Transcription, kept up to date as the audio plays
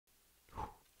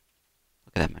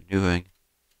Look at that maneuvering.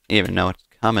 You even know it's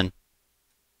coming.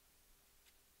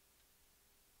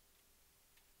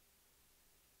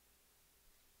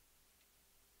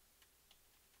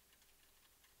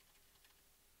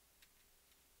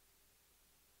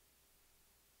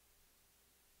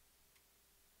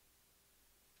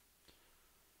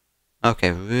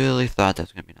 Okay, really thought there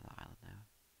was gonna be another island there.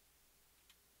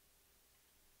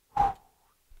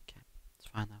 Okay, it's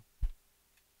fine though.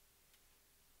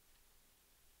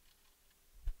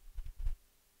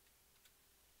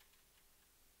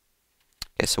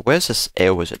 Okay, so where's this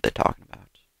air wizard they're talking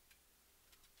about?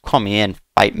 Come in,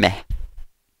 fight me.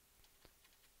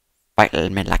 Fight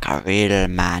me like a real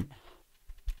man.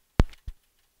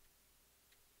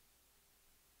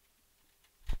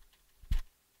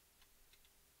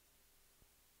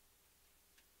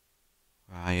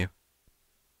 Where are you?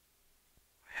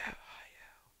 Where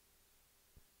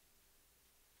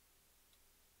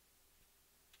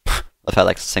are you? If I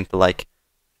like sink to like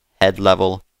head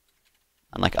level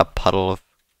on like a puddle of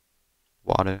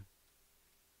water.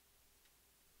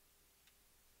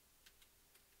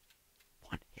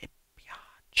 One hit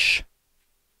biatch.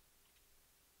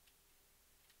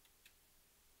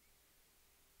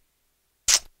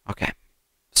 Okay,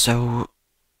 so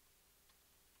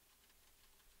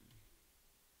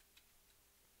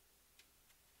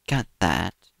got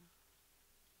that.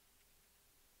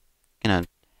 Gonna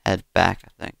head back, I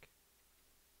think.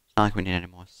 It's not like we need any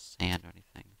more sand or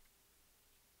anything.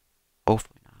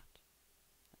 Hopefully not.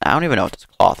 I don't even know what this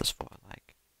cloth is for.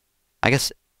 Like, I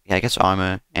guess, yeah, I guess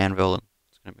armor, anvil,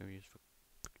 it's gonna be used for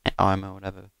armor or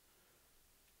whatever.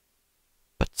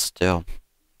 But still.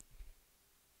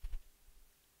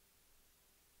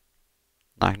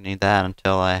 Not gonna need that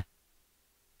until I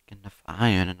get enough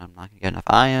iron, and I'm not gonna get enough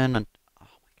iron, and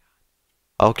oh my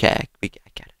god. Okay, I get it, I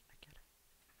get it.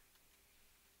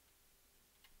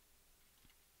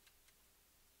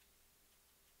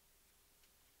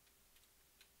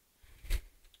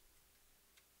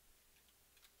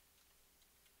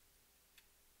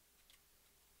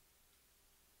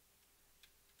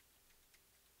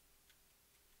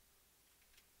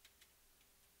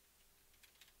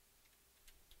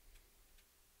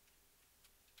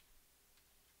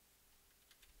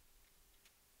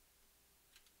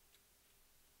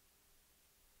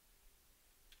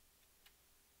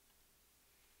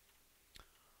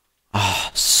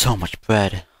 Oh, so much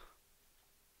bread.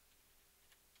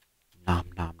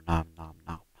 Nom nom nom nom nom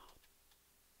nom.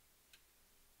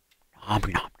 Nom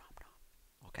nom nom nom.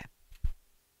 Okay.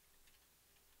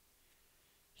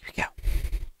 Here we go.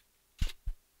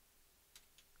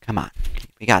 Come on.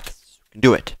 We got this. We can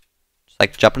do it. Just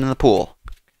like jumping in the pool.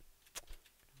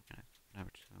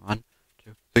 One,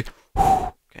 two, three.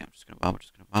 Okay, I'm just gonna run, we're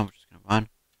just gonna run, we're just gonna run.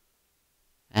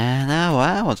 And well,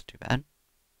 that wasn't too bad.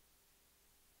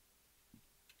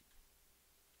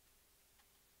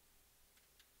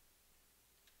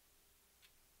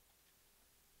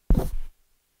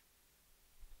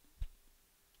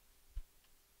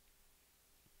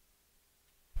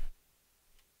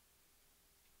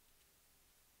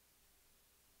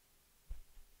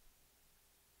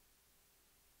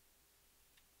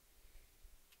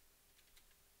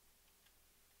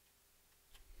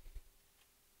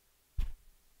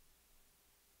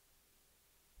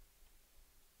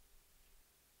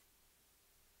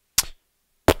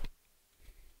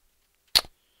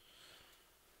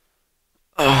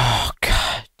 Oh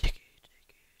god, diggy.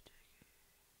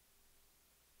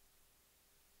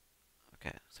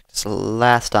 Okay, looks like this is the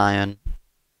last iron.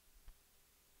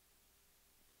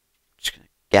 Just gonna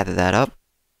gather that up.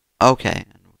 Okay,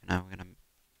 and we're gonna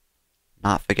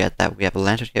not forget that we have a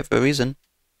lantern here for a reason,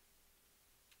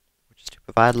 which is to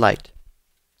provide light,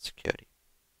 security.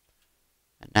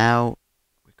 And now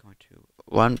we're going to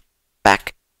run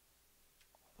back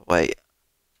all the way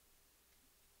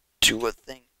to a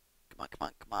thing. Come on, come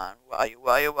on, come on. Where are you?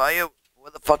 Where are you? Where are you?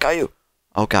 Where the fuck are you?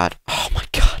 Oh god. Oh my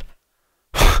god.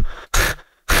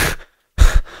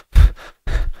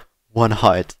 One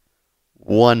heart.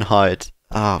 One heart.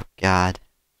 Oh god.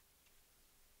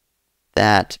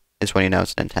 That is when you know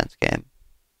it's an intense game.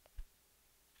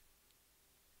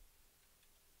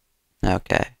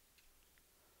 Okay.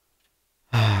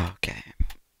 Okay.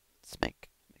 Let's make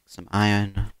some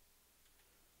iron.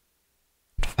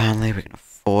 And finally, we can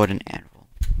afford an anvil.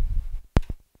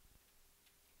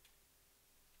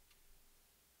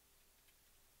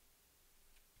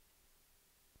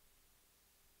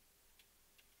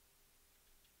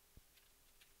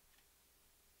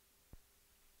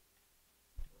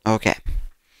 Okay.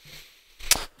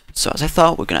 So as I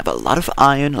thought, we're gonna have a lot of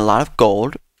iron, a lot of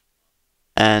gold,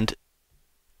 and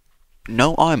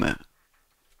no armor.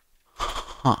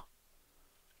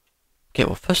 Okay,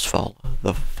 well, first of all,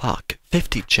 the fuck?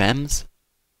 50 gems?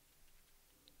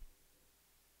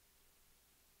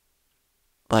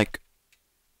 Like,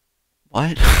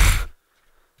 what?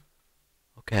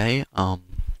 Okay,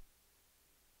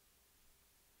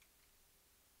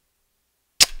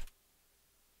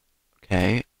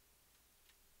 okay.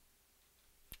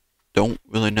 Don't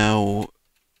really know.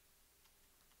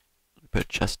 Let me put a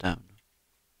chest down.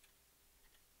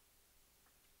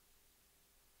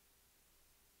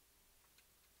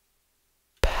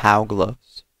 POW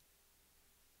gloves.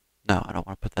 No, I don't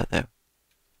want to put that there.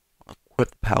 I want to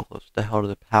equip the POW gloves. What the hell do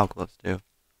the POW gloves do?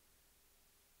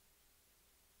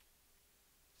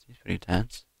 Seems pretty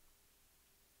intense.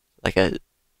 Like a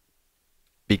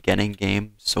beginning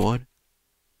game sword.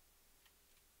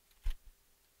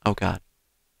 Oh god.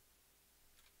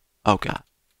 Oh god.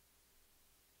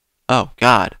 Oh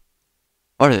god.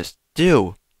 What does this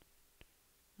do?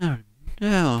 Oh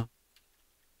no.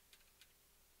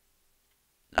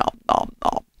 No, no,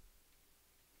 no.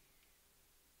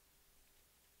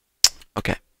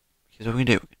 Okay. Here's what we're gonna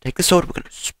do. We're gonna take the sword, we're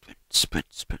gonna sprint, sprint,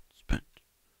 sprint, sprint.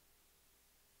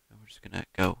 And we're just gonna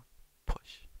go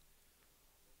push.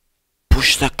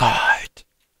 Push the guide.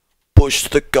 Push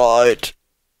the guide.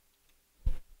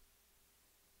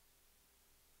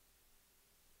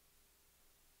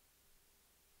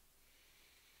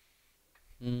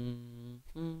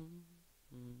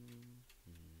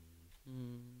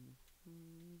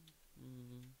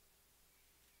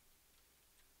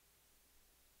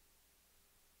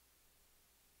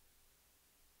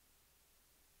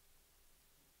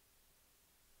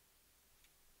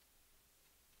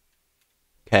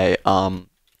 Okay,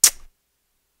 it's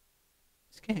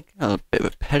getting a bit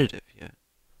repetitive here.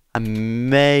 I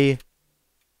may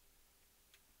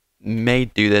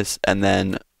do this and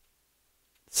then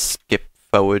skip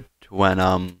forward to when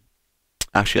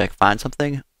actually like find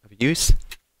something of use.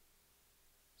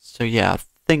 So yeah, I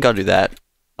think I'll do that.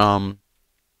 Oh,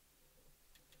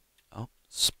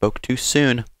 spoke too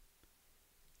soon.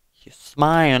 You're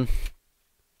smiling.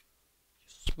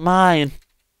 You're smiling.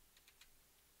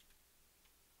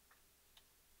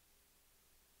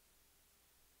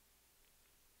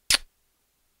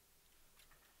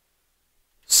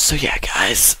 So yeah,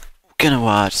 guys, we're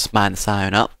gonna just mine the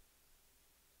cyan up.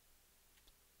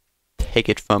 Take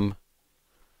it from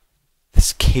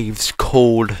this cave's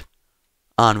cold,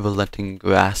 unrelenting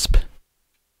grasp.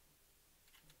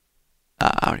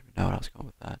 I don't even know what I was going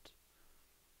with that.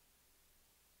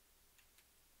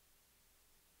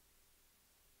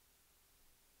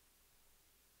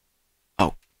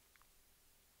 Oh.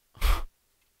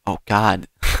 Oh god.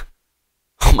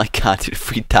 Oh my god, dude,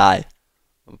 if we die,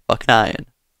 I'm fucking dying.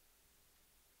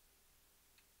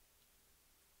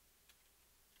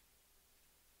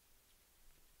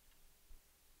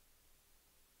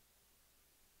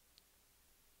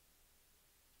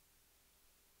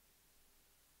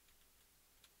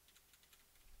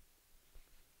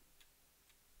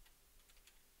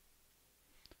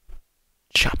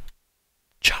 Chop,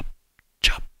 chop,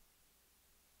 chop.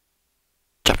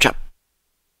 Chop, chop.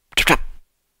 Chop, chop.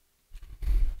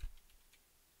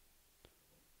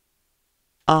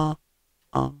 Uh,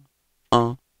 uh,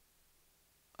 uh.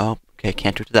 Oh, okay,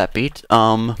 can't do it to that beat.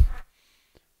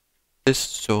 This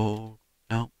sword.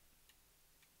 No.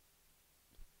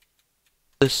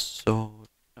 This sword.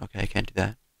 Okay, I can't do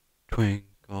that.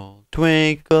 Twinkle,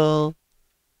 twinkle.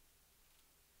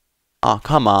 Oh,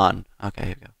 come on. Okay,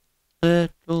 here we go.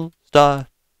 Little star,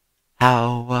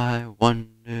 how I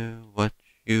wonder what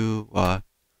you are.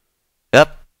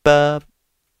 Yep, okay.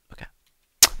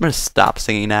 I'm gonna stop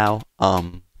singing now.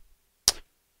 Yeah,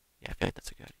 I feel like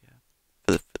that's a good idea.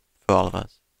 For all of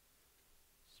us.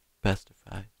 It's best if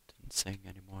I didn't sing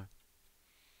anymore.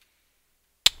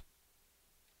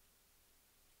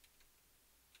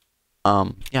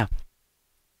 Yeah.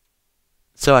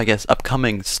 So I guess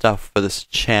upcoming stuff for this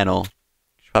channel.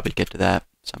 Should probably get to that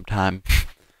sometime.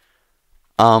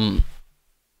 I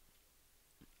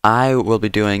will be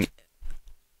doing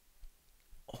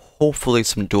hopefully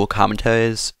some dual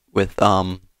commentaries with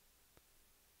this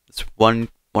one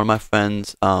of my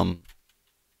friends,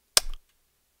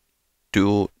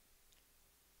 dual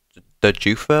the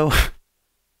Jufo.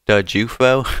 The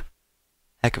Jufo.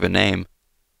 Heck of a name.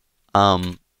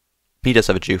 He does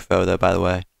have a Jufo though, by the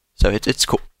way. So it's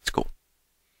cool. It's cool.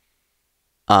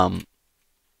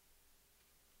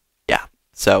 Yeah.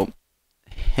 So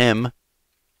him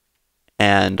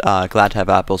and Glad to Have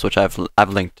Apples, which I've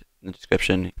linked in the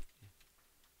description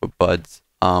for buds.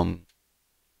 Probably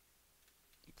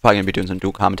gonna be doing some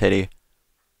dual commentating.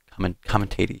 Probably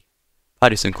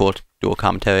do some cool dual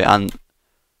commentary on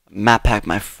map pack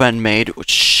my friend made,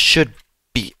 which should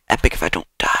be epic if I don't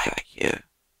die right here.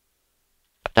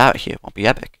 If I die right here, it won't be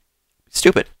epic. It'll be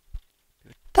stupid.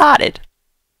 Retarded.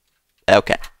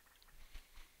 Okay.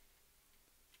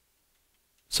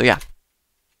 So yeah.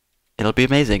 It'll be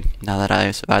amazing now that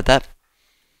I survived that.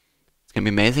 It's gonna be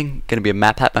amazing. Gonna be a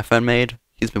map pack my friend made.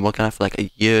 He's been working on it for like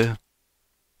a year.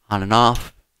 On and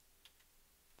off.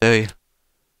 Very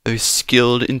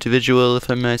skilled individual, if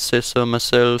I may say so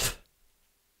myself.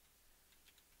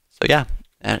 So yeah,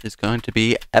 that is going to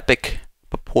be epic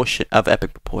proportions,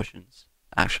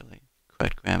 actually.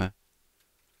 Correct grammar.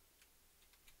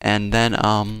 And then,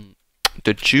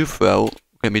 the Jufro,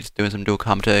 we're gonna be doing some dual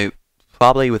commentary,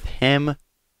 probably with him.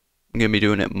 I'm gonna be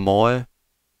doing it more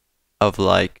of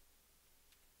like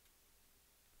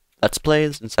Let's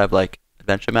Plays instead of like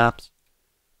adventure maps.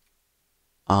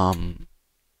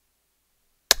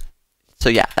 So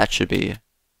yeah, that should be.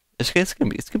 It's gonna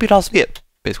be an awesome game.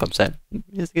 Basically, what I'm saying,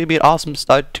 it's gonna be an awesome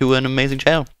start to an amazing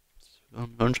channel.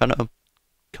 I'm trying to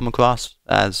come across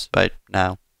as right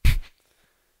now.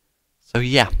 So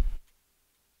yeah.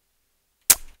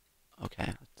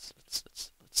 Okay,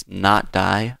 let's not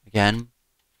die again.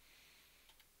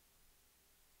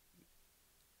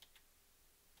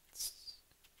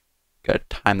 Gotta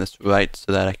time this right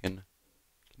so that I can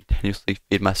continuously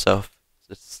feed myself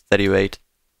at a steady rate.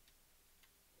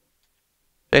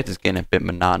 I think it's getting a bit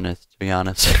monotonous, to be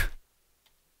honest.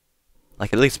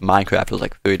 Like, at least Minecraft was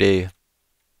like 3D.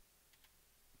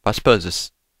 But I suppose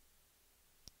this...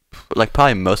 Like,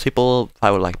 probably most people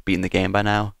probably would like beaten the game by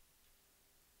now.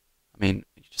 I mean,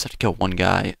 you just have to kill one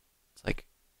guy. It's like...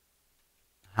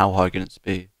 How hard can it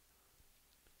be?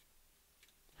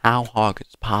 How hard could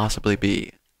it possibly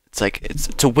be? It's like, it's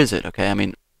a wizard, okay? I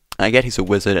mean, I get he's a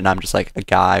wizard and I'm just like a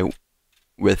guy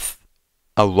with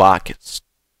a rocket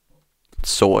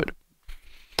sword.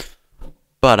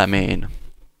 But I mean,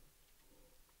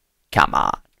 come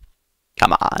on.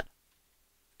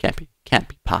 Can't be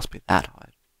possibly that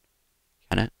hard.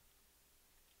 Can it?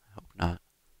 I hope not.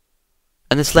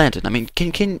 And this lantern, I mean,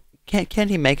 can't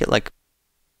he make it like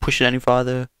push it any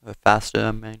farther or faster?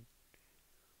 I mean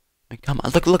come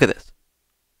on, look at this.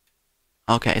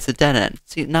 Okay, it's a dead end.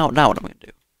 See, now what I'm gonna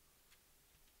do?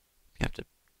 You have to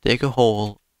dig a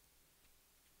hole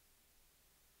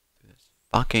through this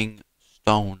fucking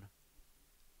stone.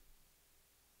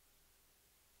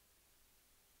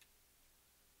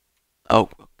 Oh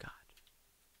god.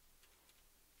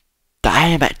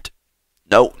 Damn it!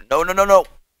 No.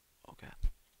 Okay.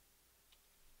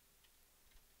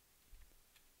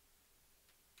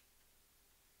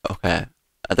 Okay.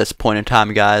 At this point in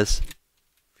time, guys, I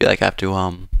feel like I have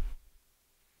to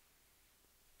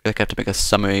make a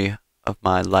summary of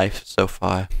my life so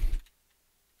far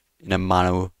in a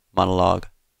monologue.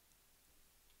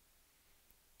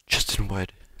 Justin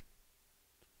Wood.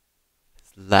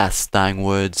 His last dying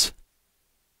words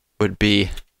would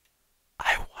be,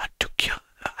 I want to kill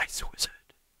the Ice Wizard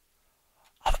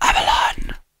of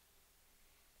Avalon.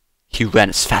 He ran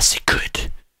as fast as he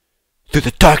could through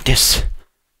the darkness,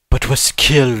 but was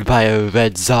killed by a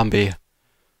red zombie.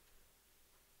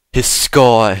 His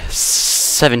score,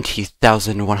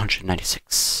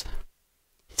 70,196.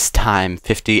 His time,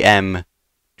 50M,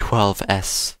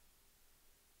 12S.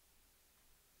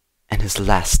 And his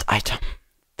last item,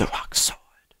 the rock sword.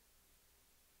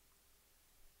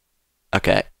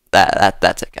 Okay,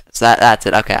 that's it, guys. That's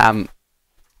it. Okay, I'm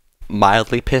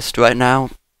mildly pissed right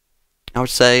now, I would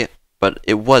say, but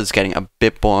it was getting a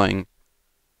bit boring.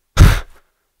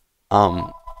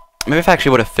 Maybe if I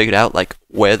actually would have figured out like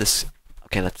where this.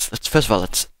 Okay, let's first of all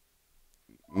let's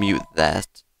mute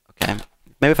that. Okay,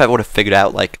 maybe if I would have figured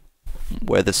out like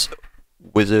where this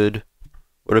wizard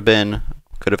would have been,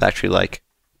 could have actually like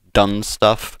done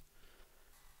stuff.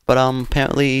 But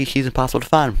apparently he's impossible to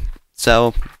find.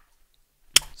 So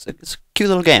it's a cute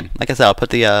little game. Like I said, I'll put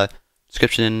the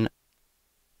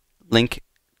link in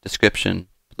the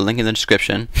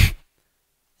description,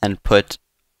 and put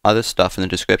other stuff in the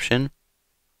description,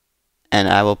 and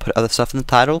I will put other stuff in the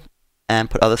title, and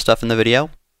put other stuff in the video,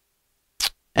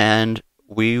 and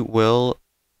we will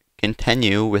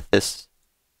continue with this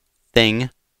thing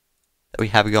that we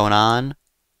have going on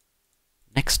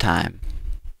next time.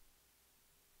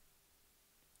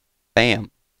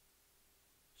 Bam.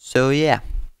 So yeah,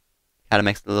 kind of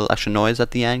makes a little extra noise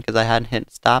at the end because I hadn't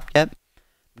hit stop yet.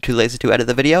 I'm too lazy to edit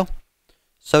the video.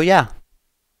 So yeah,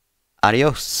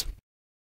 adios.